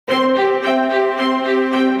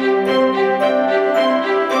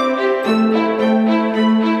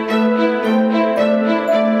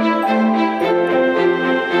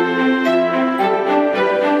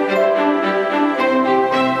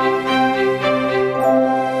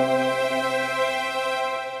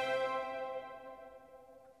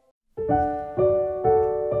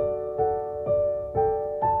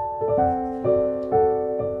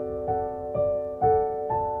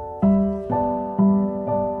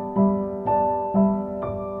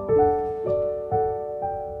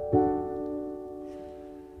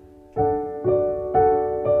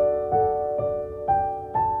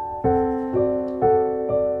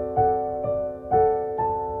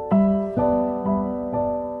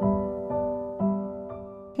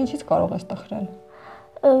Ինչից կարող ես տխրել։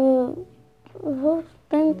 Որ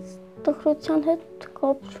տենց տխրության հետ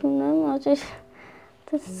կապ չունեմ, աճի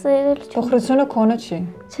սերել չունեմ։ Տխրությունը քոնը չի։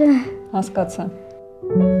 Չէ։ Հասկացա։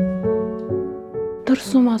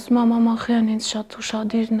 Դրսում ասում մամախյան ինձ շատ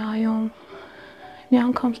ուշադիր նայում։ Մի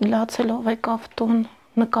անգամ լացելով եկավ տուն,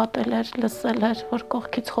 նկատել էր, լսել էր, որ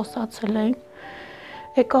կողքից խոսացել էին։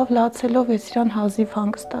 Եկավ լացելով ես իրան հազիվ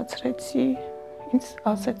հանգստացրեցի։ Ինձ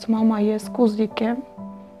ասեց մամա ես կուզիկ եմ։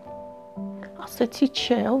 Ասեցի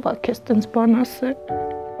չէ, ով է քեզ տենց բան ասել։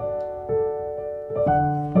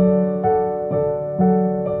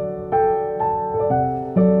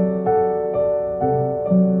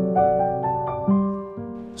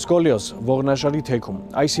 Սկոլիոզ, ողնաշարի թեքում,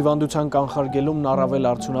 այս հիվանդության կանխարգելումն առավել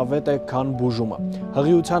արդյունավետ է, քան բուժումը։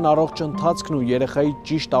 Հղիության առողջ ընթացքն ու երեխայի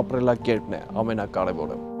ճիշտ ապրելակերպն է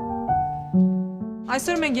ամենակարևորը։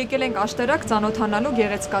 Այսօր մենք եկել ենք աշտարակ ծանոթանալու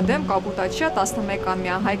գեղեցկադեմ կապուտաչյա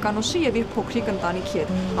 11-ամյա Հայկանուշի եւ իր փոքրիկ ընտանիքի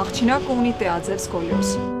հետ։ Աղջնակը ունի տեաձև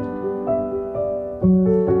սկոլիոզ։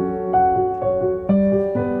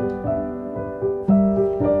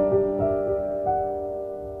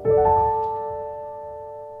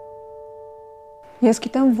 Ես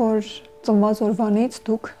գիտեմ, որ ծնված օրվանից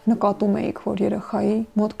դուք նկատում էիք, որ երեխայի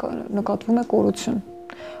մոտ նկատվում է կորություն,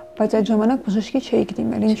 բայց այդ ժամանակ բժշկի չէիք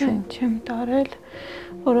դիմել, ինչու՞։ Չեմ տարել,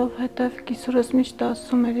 որովհետև կիսուրս միշտ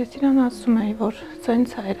ասում էր, ես իրան ասում էի, որ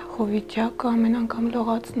սենց է երախովիճակը, ամեն անգամ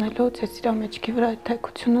լողացնելուց ես իր մեջքի վրա այդ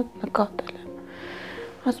թեքությունը նկատել եմ։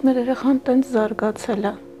 Ասում էր երեխան տենց զարգացել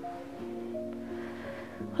է։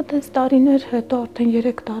 Այդպես տարիներ հետո արդեն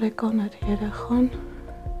 3 տարեկան էր երեխան։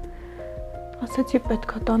 Ասեցի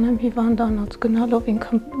պետք է տանեմ հիվանդանոց, գնալով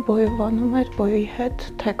ինքը բոյովանում էր, բոյի հետ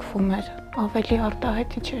թեքվում էր, ավելի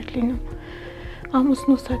արտահայտիչ էր լինում։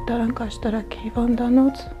 Ամուսնուս հետ տարանք աշտարակի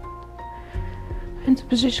հիվանդանոց, հենց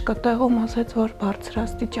բժիշկը տեղում ասեց, որ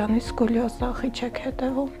բարձրաստիճանի սկոլիոզ ախիչ եք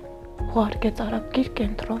հետևում, ուղարկեց Արաբկիր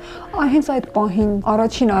կենտրոն։ Հենց այդ պահին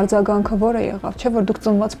առաջին արձագանքը որը եղավ, չէ՞ որ դուք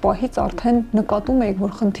ծնված պահից արդեն նկատում եք,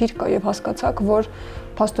 որ խնդիր կա եւ հասկացաք, որ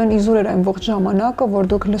փաստորեն իզուր էր այն ողջ ժամանակը, որ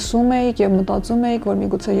դուք լսում եք եւ մտածում եք, որ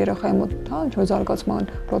միգուցե երեխայի մոտ, հա, ինչ-որ զարգացման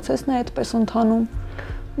process-ն է այդպես ընթանում։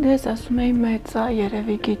 Ես ասում էի մեծ է,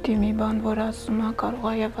 երևի գիտի մի բան, որ ասում է, կարող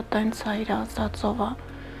է եւ տենց է իր ասածով է։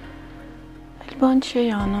 Այլ բան չի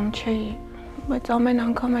անում, չի, բայց ամեն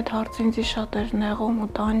անգամ այդ հարցը ինձ շատ էր նեղում ու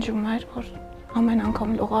տանջում էր, որ ամեն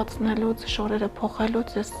անգամ լողացնելուց, շորերը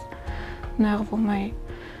փոխելուց ես նեղվում էի։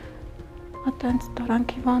 Այդտենց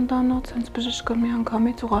տարանք հիվանդանոց, հենց բժիշկը մի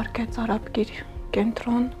անգամից ուղարկեց Արաբկիր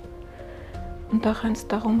կենտրոն, այնտեղ հենց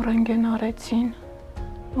տեղում ռենտգեն արեցին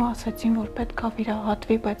ու ասեցին, որ պետք է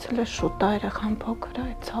վիրահատվի, բայց հələ շուտ է, երեխան փոքր է,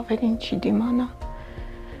 այդ ցավերին չի դիմանա։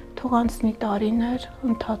 Թող անցնի տարիներ,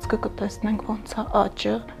 ընթացքը կտեսնենք ոնց է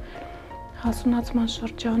աճը, հասունացման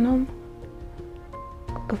շրջանում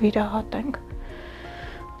կվիրահատենք։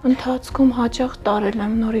 Ընթացքում հաճախ տարել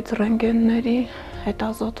եմ նորից ռենտգենների,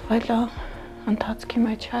 հետազոտվել է, ընթացքի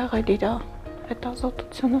մեջ ա եղել իր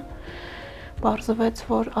հետազոտությունը, պարզվեց,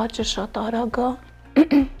 որ աճը շատ արագ է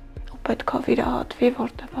ու պետք է վիրահատվի,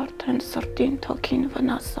 որտեղ արդեն սրտին, թոքին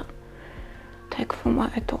վնաս է, թեքվում է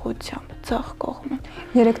այդ ուղղությամբ, ձախ կողմը։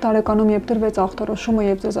 3 տարեկանում երբ տրվեց ախտորոշումը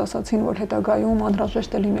եւ ձեզ ասացին, որ հետագայում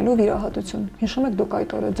անհրաժեշտ է լինելու վիրահատություն։ Հիշում եք դուք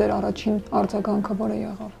այդ օրը ձեր առաջին արձագանքը որը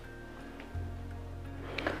եղավ։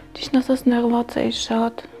 Ճիշտ ասած նեղված էի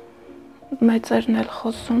շատ, մեծերն էլ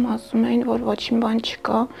խոսում, ասում էին, որ ոչինչ բան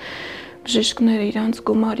չկա, բժիշկները իրանց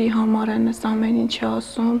գումարի համար են այս ամեն ինչը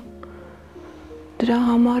ասում։ Դրա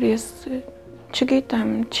համար ես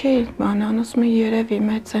չգիտեմ, չի բանան, ասում են երևի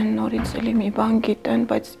մեծ են նորից էլի մի բան գիտեն,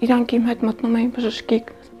 բայց իրանք իմ հետ մտնում էին բժշկի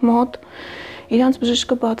մոտ, իրանց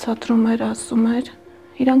բժիշկը բացատրում էր, ասում էր,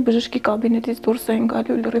 իրանք բժշկի կաբինետից դուրս էին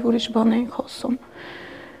գալու, լրիվ ուրիշ բան էին խոսում։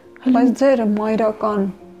 Բայց ձեր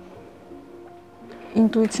մայրական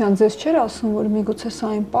ինտուիցիան ձեզ չէր ասում, որ միգուցե սա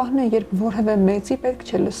այն պահն է, երբ որևէ մեծի պետք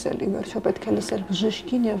չէ լսել, ի վերջո պետք է լսել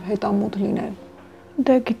բժշկին եւ հետամուտ լինել։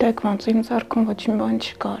 Դե գիտեք ոնց իմ ձեռքում ոչինչ բան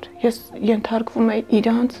չկար։ Ես ենթարկվում էի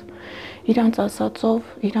իրանց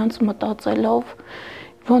ասածով, իրանց մտածելով,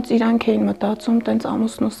 ոնց իրանք էին մտածում, տենց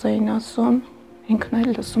ամուսնուս էին ասում, ինքն էլ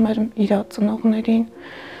լսում էր իր ծնողներին,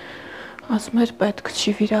 ասում էր պետք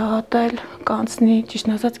չի վիրահատել, կանցնի,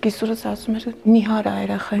 ճիշտ ասած կիսուրս ասում էր նիհար է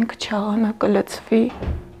երեխան կչաղանա, կլցվի։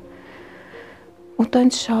 Ու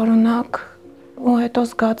տենց շարունակ ու հետո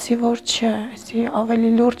զգացի, որ չէ, այսի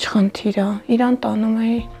ավելի լուրջ խնդիր է։ Իրան տանում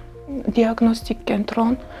էի դիագնոստիկ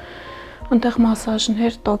կենտրոն, այնտեղ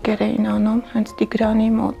մասաժներ, տոկեր էին անում, հենց Տիգրանի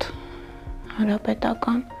մոտ,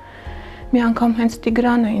 հանրապետական։ Մի անգամ հենց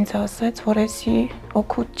Տիգրանը ինձ ասեց, որ էսի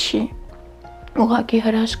օգուտ չի։ ուղղակի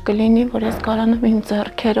հրաշք կլինի, որ ես կարանամ իմ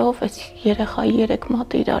ձեռքերով այս երեխայի 3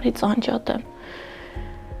 մատը իրարից անջատեմ։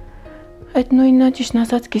 Այդ նույնը ճիշտ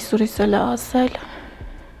ասած կիսուրիս էլ է ասել,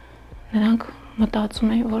 նրանք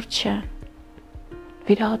մտածում էին, որ չէ,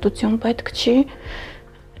 վիրահատություն պետք չի,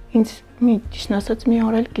 ինձ ճիշտ ասած մի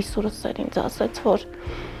օր էլ կիսուրս էր ինձ ասեց, որ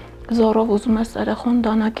զորով ուզում ես երեխան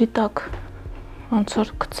դանակի տակ ոնց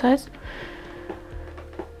որ գցես,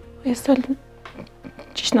 ես էլ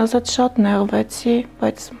ճիշտ ասած շատ նեղվեցի,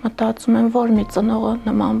 բայց մտածում եմ, որ մի ծնողը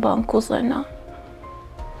նման բան կուզենա։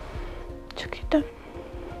 Չգիտեմ։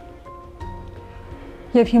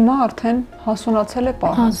 Եվ հիմա արդեն հասունացել է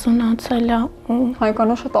պահը։ Հասունացել է ու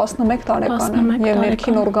Հայկանուշը 11 տարեկան է եւ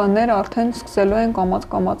ներքին օրգանները արդեն սկսելու են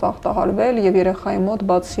կամած ախտահարվել եւ երեխայի մոտ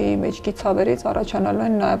բացի մեջքի ցավերից առաջանալու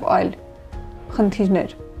են նաեւ այլ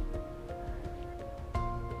խնդիրներ։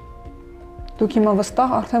 Դուք հիմա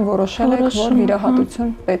վստահ արդեն որոշել եք, որ վիրահատություն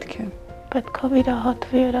պետք է։ Պետք է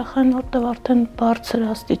վիրահատվի երեխան, որտեղ արդեն բարձր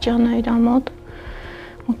աստիճան է իր մոտ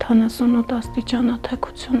 88 աստիճան է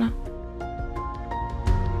թեքությունը։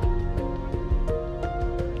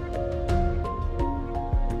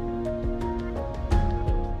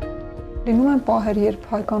 Լինում են պահեր, երբ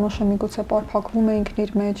Հայկանուշը միգուցե պարփակվում է ինքն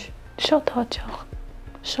իր մեջ։ Շատ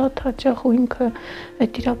հաճախ ու ինքը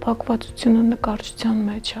այդ իր փակվածությունը նկարչության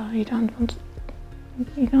մեջ է, իրան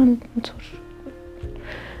ոնց որ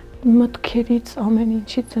մտքերից ամեն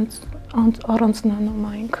ինչից առանձնանում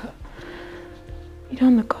է ինքը։ Իր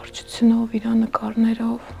նկարչությունով, իր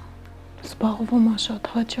նկարներով զբաղվում է շատ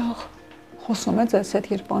հաճախ։ Խոսում է ձեզ հետ,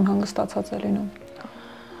 երբ անհանգստացած է լինում։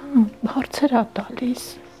 Հարցեր է տալիս։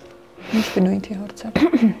 Ինչ բնույթի հարցեր։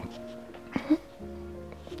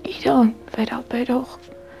 Իրան վերաբերող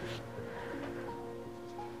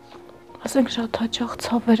ասենք շատ հաճախ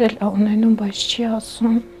ցավեր էլ ունենում, բայց չի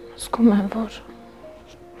ասում, զգում եմ, որ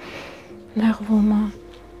նեղվում է։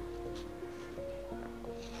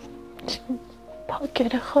 Փակ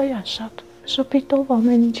երեխա է շատ, շփիտով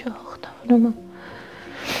ամեն ինչը հաղթահարում է։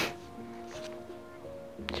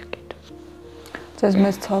 Չգիտեմ։ Ձեզ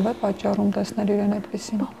մեծ ցավ է պատճառում տեսնել իրեն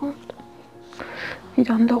այդպեսին։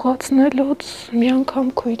 Իրան լողացնելուց մի անգամ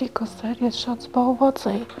քույրիկս էր, ես շատ զբաղված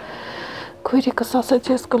էի։ Քույրիկս ասեց,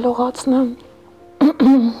 ես կլողացնեմ։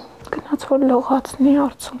 Գնաց որ լողացնի,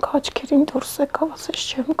 արցունք աչքերին դուրս եկավ, ասեց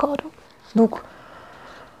չեմ կարող։ Դուք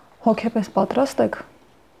հոգեպես պատրաստ եք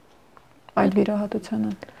այդ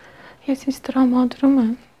վիրահատությանը։ Ես ինձ տրամադրում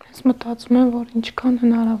եմ, ես մտածում եմ, որ ինչքան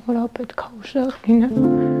հնարավոր է պետք է ուժեղ լինել։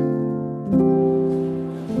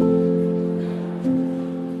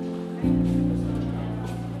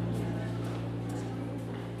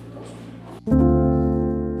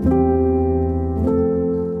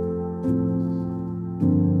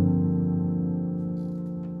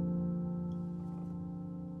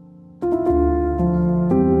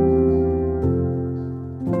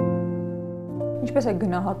 Ինչպես է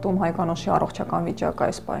գնահատում Հայկանուշի առողջական վիճակը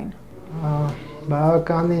այս պահին։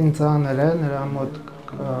 Բավականին ծանր է, նրա մոտ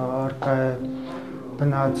առկա է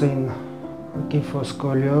բնածին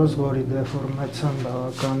կիֆոսկոլիոզ, որի դեֆորմացիան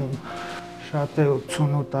բավականին շատ է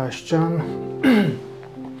 88 աստիճան,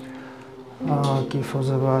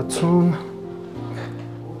 կիֆոզվացում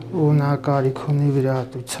ու նա կարիք ունի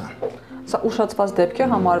վիրահատության։ Սա ուշացված դեպք է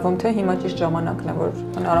համարվում, թե հիմա ճիշտ ժամանակն է, որ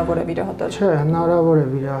հնարավոր է վիրահատել։ Չէ, հնարավոր է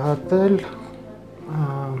վիրահատել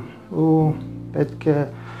ու պետք է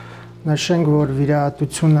նշենք, որ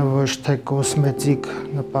վիրահատությունը ոչ թե կոսմետիկ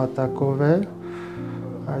նպատակով է,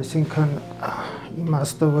 այսինքն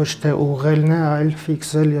իմաստը ոչ թե ուղղելն է, այլ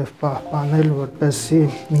ֆիքսել եւ պահպանել, որպեսզի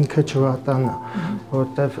ինքը չվատանա,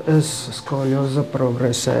 որտեվ այս սկոլիոզը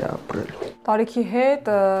պրոգրես է ապրելու։ Տարիքի հետ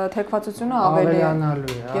թեքվածությունը ավելի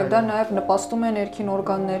ավելանալու է, եւ դա նաեւ նպաստում է ներքին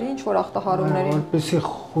օրգանների ինչ որ ախտահարումների, որպեսզի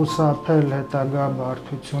խուսափել հետագա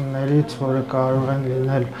բարդություններից, որը կարող են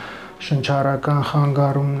լինել շնչառական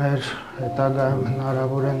խանգարումներ, հետագայում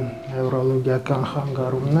հնարավոր են նևրոլոգիական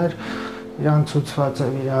խանգարումներ, իրան ցուցված է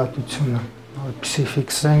վիրահատությունը, որպեսզի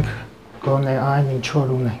ֆիքսենք գոնե այն ինչ որ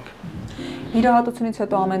ունենք։ Վիրահատությունից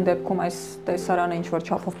հետո ամեն դեպքում այս տեսարանը ինչ որ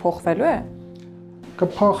չափով փոխվելու է։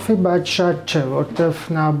 Կփոխվի, բայց շատ չէ, որտեվ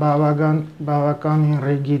նա բավականին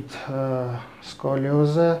ռիգիդ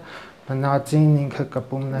սկոլիոզ է, բնածին ինքը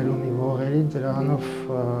կպումներ ունի ողերի, դրանով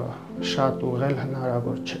շատ ուղղել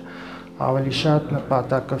հնարավոր չէ։ Ավելի շատ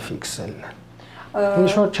նպատակը ֆիքսելն է։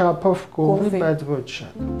 Ինչ որ չափով կողմի, բայց ոչ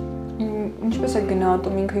շատ։ Ինչպես է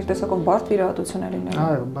գնահատում ինքը իր տեսակով բարդ վիրահատություն է լինել։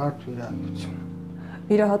 Այո, բարդ վիրահատություն։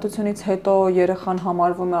 Վիրահատությունից հետո երեխան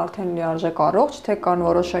համարվում է արդեն լիարժեք առողջ, թե կան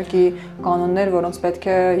որոշակի կանոններ, որոնց պետք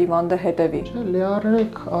է հիվանդը հետևի։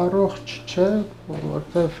 Լիարժեք առողջ չէ,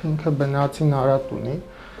 որովհետև ինքը բնածին արատ ունի,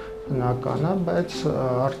 բնական է, բայց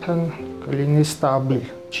արդեն կլինի ստաբիլ,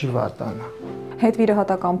 չի վատանա։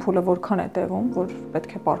 Հետվիրահատական փուլը որքան է տևում, որ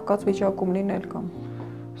պետք է պարկած վիճակում լինել կամ։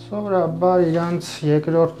 Սովորաբար իրանց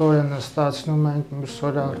երկրորդ օրը նստացնում ենք, մյուս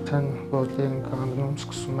օրը արդեն ոտի են կանգնում,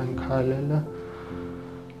 սկսում ենք քայլելը։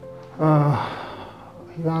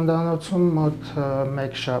 Հիվանդանոցում մոտ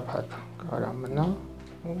 1 շաբաթ կարա մնա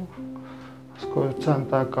ու հսկողության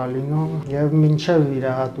տակ է լինում եւ մինչեւ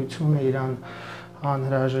վիրահատությունը իրան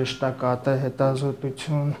անհրաժեշտ է կատե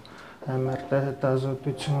հետազոտություն, MRT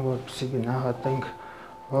հետազոտություն, որպեսզի գնահատենք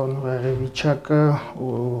ողնուղեղի վիճակը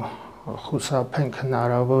ու խուսափենք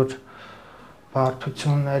հնարավոր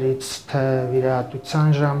բարդություններից թե վիրահատության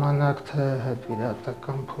ժամանակ, թե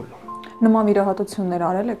հետվիրահատական փուլում։ Նման վիրահատություններ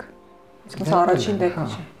արել եք։ Իսկ սա առաջին դեպքն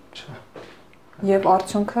չէ։ Եվ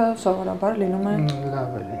արդյունքը սովորաբար լինում է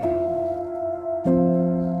լավ է լինում։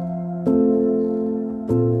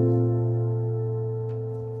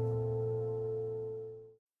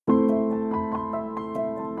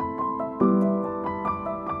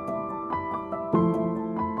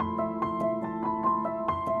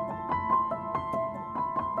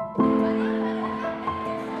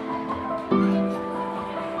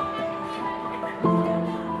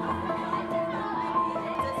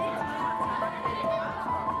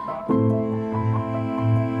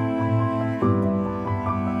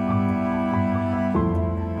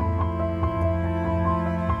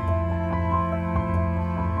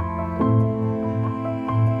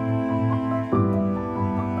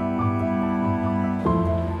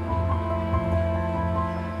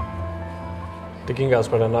 Տիկին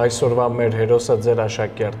Գասպարյան, այսօրվա մեր հերոսը ձեր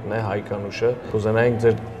աշակերտն է, Հայկանուշը։ Կուզենայինք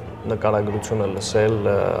ձեր նկարագրությունը լսել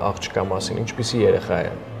աղջկա մասին, ինչպիսի երեխա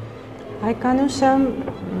է։ Հայկանուշը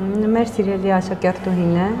մեր սիրելի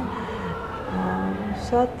աշակերտուհին է,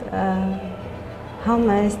 շատ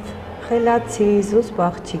համեստ, խելացի, զուսպ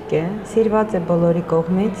աղջիկ է, սիրված է բոլորի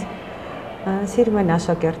կողմից, սիրում են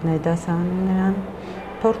աշակերտները դասարանում նրան,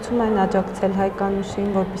 փորձում են աջակցել Հայկանուշին,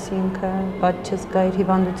 որպեսզի ինքը բաց չզգա իր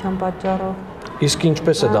հիվանդության պատճառով։ Իսկ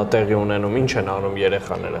ինչպես է դա տեղի ունենում, ինչ են անում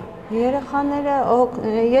երեխաները։ Երեխաները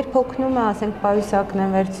երբ օգնում է, ասենք պայուսակն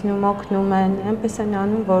են վերցնում, օգնում են, այնպես են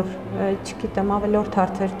անում, որ չգիտեմ, ավելորդ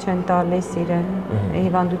հարցեր չեն տալիս իրեն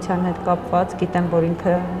հիվանդության հետ կապված, գիտեմ, որ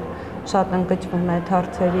ինքը շատ ընկճվում է այդ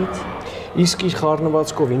հարցերից։ Իսկ իր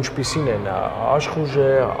խառնվածքով ինչպիսին է նա, աշխուժ է,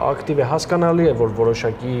 ակտիվ է, հասկանալի է, որ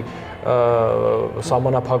որոշակի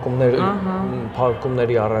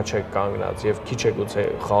սահմանափակումների առաջ է կանգնած եւ քիչ է գուցե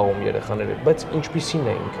խաղում երեխաների, բայց ինչպիսին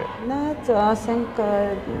է ինքը։ Նա, ասենք,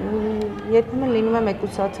 երբեմն լինում է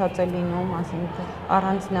մեկուսացած է լինում, ասենք,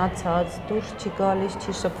 առանձնացած, դուրս չի գալիս,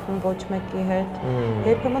 չի շփվում ոչ մեկի հետ։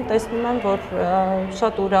 Երբեմն տեսնում եմ, որ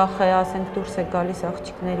շատ ուրախ է, ասենք, դուրս է գալիս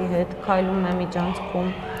աղջիկների հետ, քայլում է միջանցքում։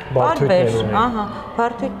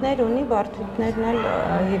 Բարդություններ ունի, բարդություններն էլ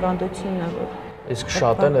հիվանդությունն է, որ Իսկ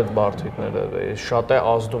շատ են այդ բարդությունները, շատ է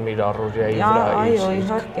ազդում իր առօրյայի վրա։ Այո,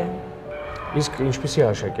 իհարկե։ Իսկ ինչպիսի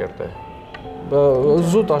աշակերտ է։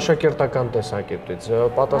 Զուտ աշակերտական տեսակետից,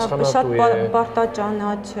 պատասխանատու է։ Շատ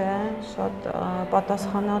պարտաճանաչ է, շատ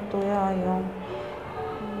պատասխանատու է, այո։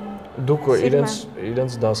 Դուք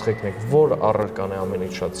իրենց դասղեկն եք, որ առարկան է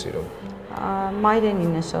ամենից շատ սիրում։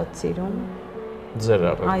 Մայրենին է շատ սիրում։ Ձեր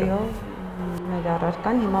առարկան։ Այո, մեր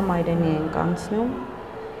առարկան հիմա մայրենի ենք անցնում։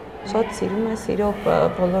 Շատ սիրում է, սիրով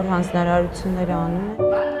բոլոր հանձնարարությունները անում է։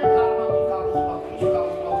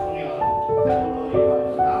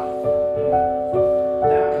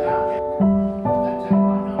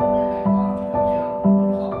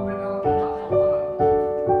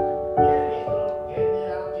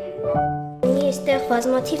 Այստեղ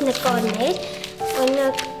բազմաթիվ նկարներ,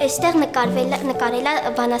 օրինակ, այստեղ նկարել է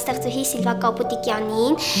բանաստեղծուհի Սիլվա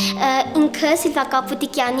Կապուտիկյանին, ինքը Սիլվա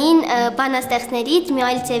Կապուտիկյանին բանաստեղծներից մի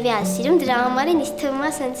այլ ձևի է սիրում, դրա համար ինձ թվում է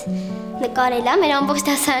սենց նկարել է, մեր ամբողջ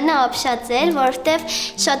դասարանը ապշածել, որովհետև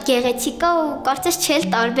շատ գեղեցիկ է ու կարծես չէ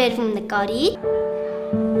տարբերվում նկարի։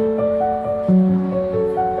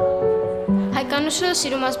 Հայկանուշը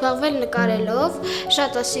սիրում է զբաղվել նկարելով,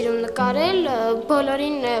 շատ է սիրում նկարել,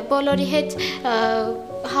 բոլորի հետ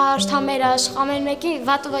հարթ համերաշխ, ամեն մեկին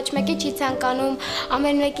վատը ոչ մեկի չի ցանկանում,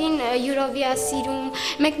 ամեն մեկին յուրովի է սիրում,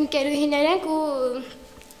 մենք ընկերուհիներ ենք ու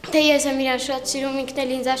թե ես եմ իրան շատ սիրում, ինքն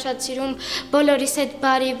էլ ինձ է շատ սիրում, բոլորիս հետ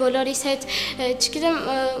բարի, բոլորիս հետ, չգիտեմ,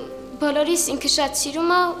 բոլորիս ինքը շատ սիրում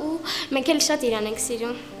է ու մենք էլ շատ իրան ենք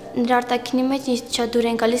սիրում։ Նրա արտաքինի մեջ ինձ շատ դուր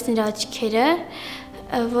են գալիս նրա աչքերը,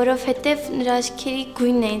 որովհետև նրա աչքերի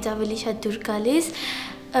գույնն է ինձ ավելի շատ դուր գալիս,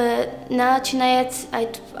 նա չնայած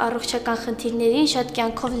այդ առողջական խնդիրներին շատ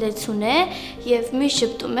կյանքով լեցուն է եւ միշտ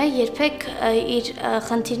շփտում է, երբեք իր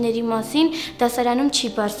խնդիրների մասին դասարանում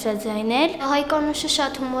չի բարձրաձայնել։ Հայկանուշը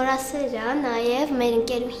շատ հումորասեր է, նաեւ մեր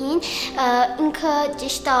ընկերուհին ինքը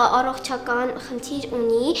ճիշտ է առողջական խնդիր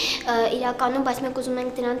ունի իրականում, բայց մենք ուզում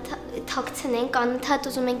ենք դրան թաքցնենք, անընդհատ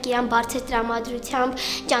ուզում ենք իրան բարձր տրամադրությամբ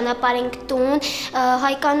ճանապարհենք տուն։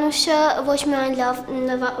 Հայկանուշը ոչ միայն լավ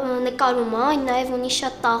նկարում է, այլ նաեւ ունի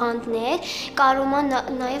շատ տաղանդներ, կարում է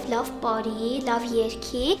նաև լավ բարի, լավ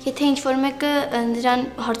երգի։ Եթե ինչ-որ մեկը նրան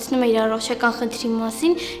հարցնում է իր առողջական խնդրի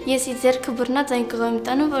մասին, ես իր ձեռքը բռնած այն կղամ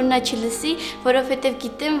տանում, որ նա չլսի, որովհետև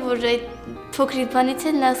գիտեմ, որ այդ փոքրիկ բանից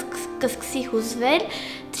էլ նա կսկսի հուզվել։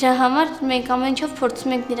 Դրա համար մենք ամեն ինչով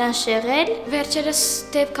փորձում ենք նրան շեղել։ Վերջերս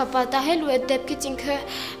դեպք է պատահել ու այդ դեպքից ինքը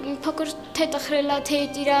փոքր թե տխրելա, թե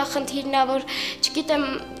իր խնդիրն է, որ չգիտեմ,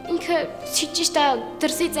 ինքը ճիշտ է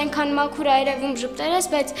դրսից այնքան մաքուր այրևում ժպտերես,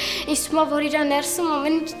 բայց ինձ թվում է, որ իր ներսում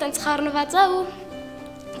ամեն ինչ տենց խառնված է ու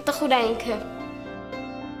տխուր է ինքը։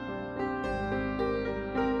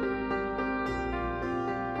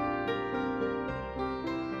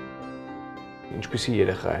 Ինչպիսի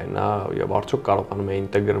երեխա է նա եւ արդյոք կարողանում է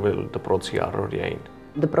ինտեգրվել դպրոցի առօրյային։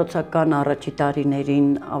 Դպրոցական առաջի տարիներին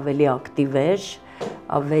ավելի ակտիվ էր,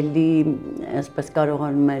 ավելի, այսպես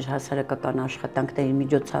կարողանում էր հասարակական աշխատանքների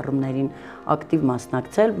միջոցառումներին ակտիվ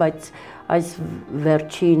մասնակցել, բայց այս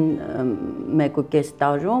վերջին 1.5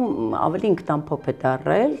 տարում ավելի ինքնամփոփ է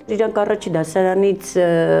դառել։ Իրանք առաջի դասարանից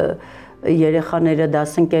երեխաները,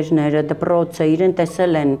 դասընկերները, դպրոցը իրեն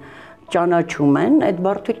տեսել են, ճանաչում են, այդ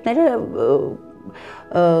բարդությունները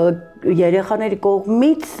երեխաների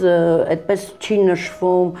կողմից այդպես չի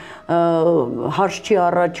նշվում, հարց չի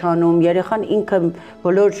առաջանում, երեխան ինքը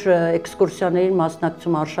բոլոր էքսկուրսիաներին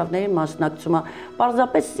մասնակցում, արշավներին մասնակցում է,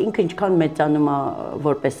 պարզապես ինքը ինչքան մեծանում է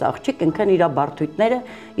որպես աղջիկ, ինքն իր բարդությունները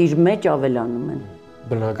իր մեջ ավելանում են։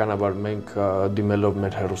 Բնականաբար մենք դիմելով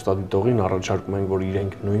մեր հեռուստադիտողին առաջարկում ենք, որ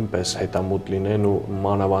իրենք նույնպես հետամուտ լինեն ու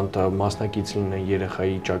մանավանդ մասնակից լինեն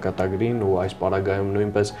երեխայի ճակատագրին ու այս պարագայում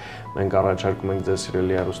նույնպես մենք առաջարկում ենք ձեզ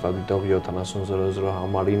սիրելի հեռուստադիտող 7000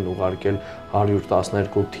 համարին ուղարկել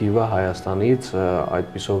 112 թիվը Հայաստանից,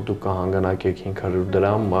 այդպիսով դուք կհանգանակեք 500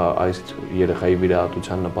 դրամ այս երեխայի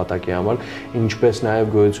վիրահատության նպատակի համար, ինչպես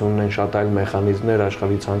նաև գոյություն ունեն շատ այլ մեխանիզմներ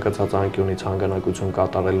աշխարհի ցանկացած անկյունից հանգանակություն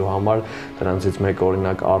կատարելու համար, դրանցից մեկը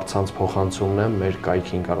օրինակ առցանց փոխանցումն է, մեր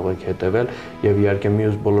կայքին կարող եք հետևել եւ իհարկե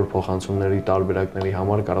մյուս բոլոր փոխանցումների տարբերակների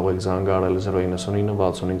համար կարող եք զանգահարել 099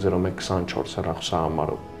 65 01 24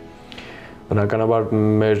 հեռախոսահամարով։ Բնականաբար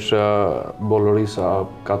մեր բոլորիս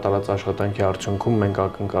կատարած աշխատանքի արդյունքում մենք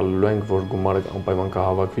ակնկալելու ենք, որ գումարը անպայման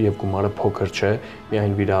կհավաքվի եւ գումարը փոքր չէ,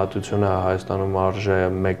 միայն վիրահատությունը Հայաստանում արժե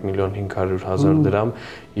 1.5 միլիոն դրամ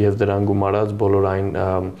եւ դրան գումարած բոլոր այն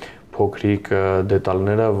փոքրիկ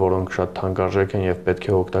դետալները, որոնք շատ թանկարժեք են եւ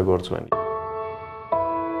պետք է օգտագործվեն։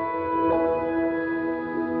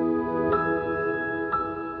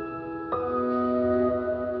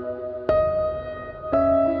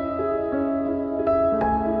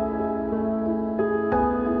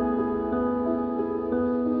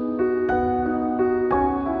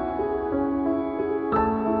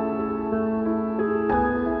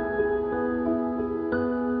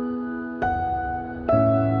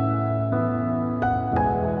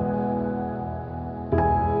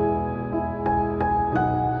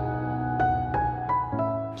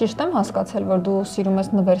 Ճիշտ եմ հասկացել, որ դու սիրում ես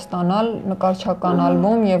նվեր ստանալ, նկարչական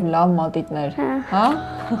ալբոմ եւ լավ մատիտներ, հա?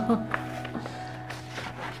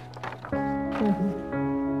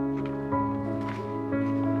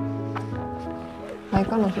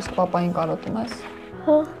 Հայկանուշ, իսկ պապային կարոտում ես։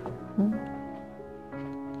 Հա։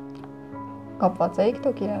 Կապված եք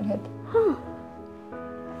դուք իրար հետ։ Հա։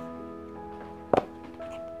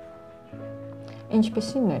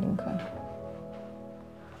 Ինչպիսին էր ինքը։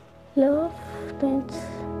 Լավ, տենց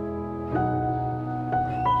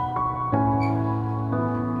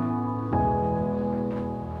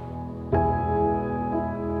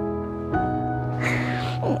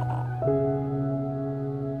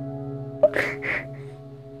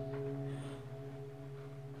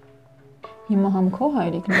Հիմա համ քո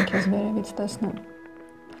հայրիկն է քեզ վերևից տեսնում։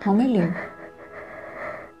 Համ էլ իմ։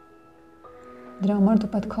 Դրա համար դու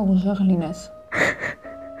պետք է ուժեղ լինես։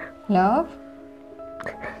 Լավ։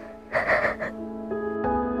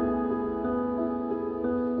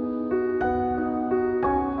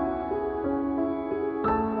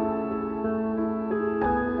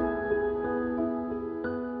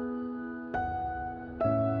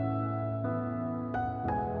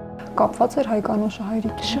 Կապված էր Հայկանուշը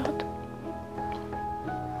հայրիկի հետ։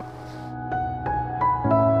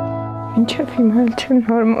 Մինչև հիմա էլ չեմ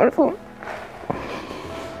հարմարվում։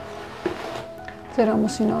 Ձեր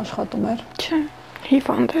ամուսինը աշխատում էր։ Չէ,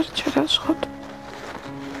 հիվանդ էր, չէր աշխատում։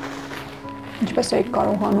 Ինչպես եք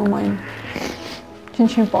կարողանում այն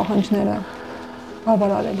ինչ-ինչ պահանջները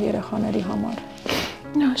բավարարել երեխաների համար։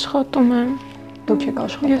 Աշխատում եմ։ Դուք եք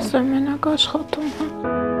աշխատում։ Ես եմ մենակ աշխատում։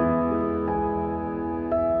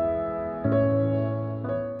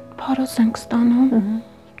 Փարոս ենք ստանում,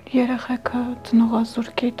 երեխեքը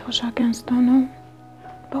ծնողազուրկի թոշակ են ստանում,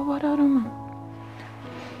 բավարարում եմ։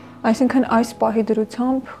 Այսինքն այս պահի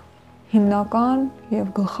դրությամբ հիմնական եւ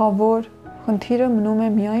գլխավոր խնդիրը մնում է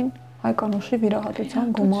միայն Հայկանուշի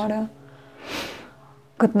վիրահատության գումարը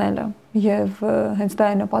գտնելը եւ հենց դա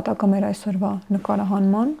է նպատակը մեր այսօրվա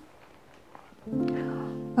նկարահանման։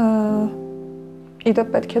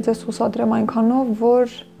 Իդեպ պետք է ձեզ հուսադրեմ այնքանով,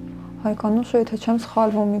 որ Հայկանուշը, եթե չեմ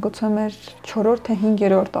սխալվում, միգուցե մեր 4-րդ թե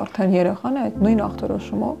 5-րդ արդեն երեխան է այդ նույն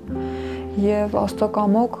ախտորոշումով եւ Աստծո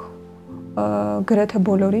կամոք գրեթե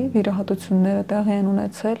բոլորի վիրահատությունները տեղի են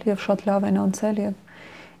ունեցել եւ շատ լավ են անցել եւ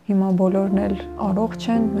հիմա բոլորն էլ առողջ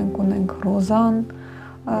են։ Մենք ունենք Ռոզան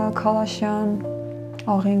Քալաշյան,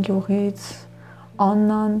 Աղին գյուղից,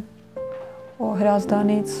 Աննան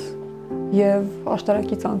Հրազդանից եւ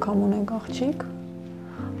աշտարակից անգամ ունենք աղջիկ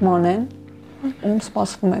Մանեն, ում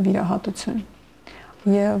սպասվում է վիրահատություն։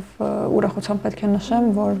 Եվ ուրախությամբ պետք է նշեմ,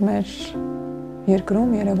 որ մեր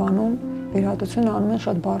երկրում Երևանում վիրահատությունը անում են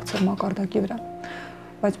շատ բարձր մակարդակի վրա։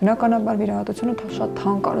 Բայց բնականաբար վիրահատությունը շատ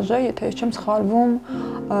թանկ արժե, եթե ես չեմ սխալվում,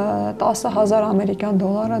 10,000 ամերիկյան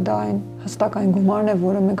դոլարը դա այն հստակ այն գումարն է,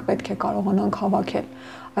 որը մենք պետք է կարողանանք հավաքել։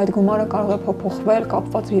 Այդ գումարը կարող է փոփոխվել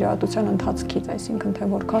կապված վիրահատության ընթացքից, այսինքն թե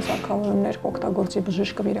որքան սարքավորումներ կօգտագործի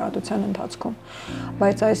բժիշկը վիրահատության ընթացքում։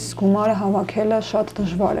 Բայց այս գումարը հավաքելը շատ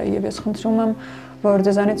դժվար է եւ ես խնդրում եմ, որ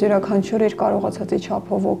ձեզանից յուրաքանչյուրը իր կարողացածի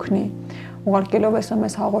չափով օգնի։ Ուղարկելով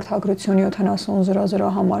SMS հաղորդագրություն 7000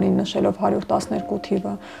 համարին, նշելով 112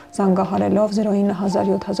 թիվը, զանգահարելով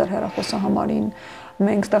 09000 հեռախոսահամարին։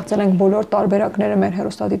 Մենք ստեղծել ենք բոլոր տարբերակները մեր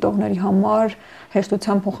հեռուստադիտողների համար,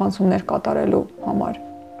 հեշտությամբ փոխանցումներ կատարելու համար։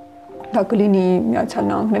 Դա կլինի Միացյալ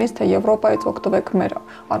Նահանգներից, թե Եվրոպայից, օգտվեք մեր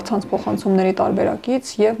առցանց փոխանցումների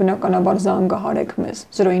տարբերակից եւ բնականաբար զանգահարեք մեզ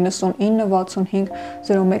 099 65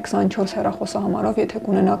 0124 հեռախոսահամարով, եթե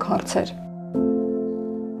կունենաք հարցեր։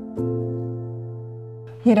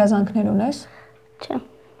 Երազանքներ ունես։ Չէ։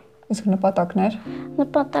 Իսկ նպատակներ։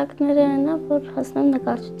 Նպատակները այն է, որ հասնեմ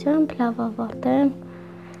նկարչությամբ, լավ ավարտեմ։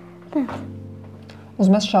 Տենց։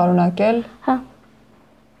 Ուզում ես շարունակել։ Հա։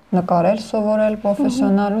 Նկարել, սովորել,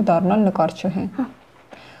 պրոֆեսիոնալ ու դառնալ նկարչուհի։ Հա։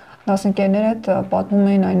 Դասընկերներդ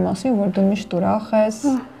պատմում էին այն մասին, որ դու միշտ ուրախ ես,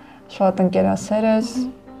 շատ ընկերասեր ես։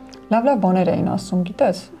 Լավ բաներ էին ասում,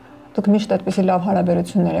 գիտես։ Դուք միշտ այդպիսի լավ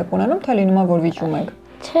հարաբերություններ եք ունենում, թե լինում է որ վիճում եք։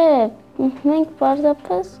 Չէ, մենք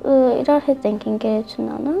պարզապես իրար հետ ենք ընկերություն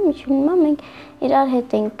անում, ինչու՞ հիմա մենք իրար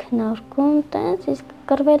հետ ենք քննարկում, տենց, իսկ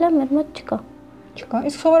կռվելը մեր մոտ չկա։ Չկա,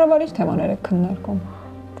 իսկ սովորաբար ինչ թեմաներ եք քննարկում։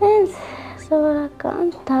 Տենց,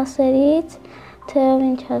 սովորական դասերից, թե ով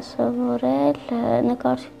ինչ է սովորել,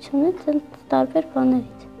 նկարչությունից, տարբեր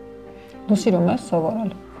բաներից։ Դու սիրում ես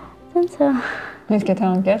սովորել։ Տենց է։ Իսկ եթե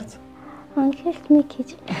անկեղծ։ Անկեղծ մի քիչ։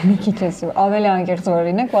 Մի քիչ ես, ավելի անկեղծ որ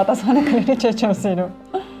լինեք, պատասխանը կլինի չէ չեմ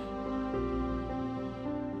սիրում։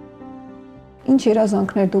 Ինչ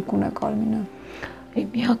երազանքներ դուք ունեք Արմինե։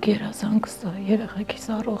 Իմ միակ երազանքս է երեխեքիս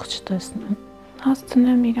առողջ տեսնեմ,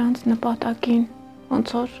 հասցնեմ իրանց նպատակին,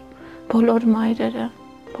 ոնց որ բոլոր մայրերը,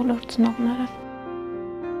 բոլոր ծնողները։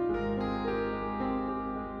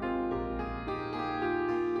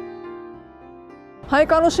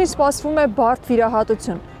 Հայկանուշին սպասվում է բարդ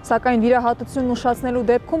վիրահատություն, սակայն վիրահատությունն ուշացնելու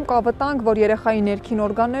դեպքում կա վտանգ, որ երեխայի ներքին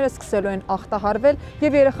օրգանները սկսելու են ախտահարվել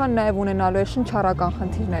եւ երեխան նաեւ ունենալու է շնչառական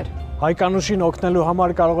խնդիրներ։ Հայկանուշին օգնելու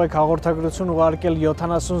համար կարող եք հաղորդագրություն ուղարկել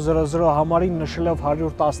 7000 համարին նշելով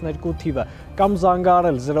 112 թիվը կամ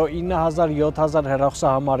զանգահարել 09000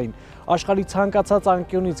 հեռախոսահամարին։ Աշխարհի ցանկացած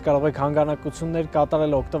անկյունից կարող եք հանգանակություններ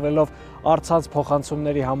կատարել օգտվելով առցանց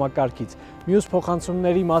փոխանցումների համակարգից։ Մյուս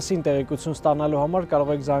փոխանցումների մասին տեղեկություն ստանալու համար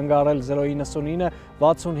կարող եք զանգահարել 099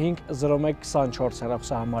 65 0124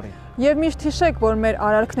 հեռախոսահամարին։ Եվ միշտ հիշեք, որ մեր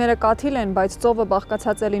արարքները կաթիլ են, բայց ծովը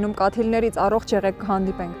բաղկացած է լինում կաթիլներից, առողջ եղեք,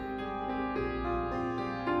 կհանդիպենք։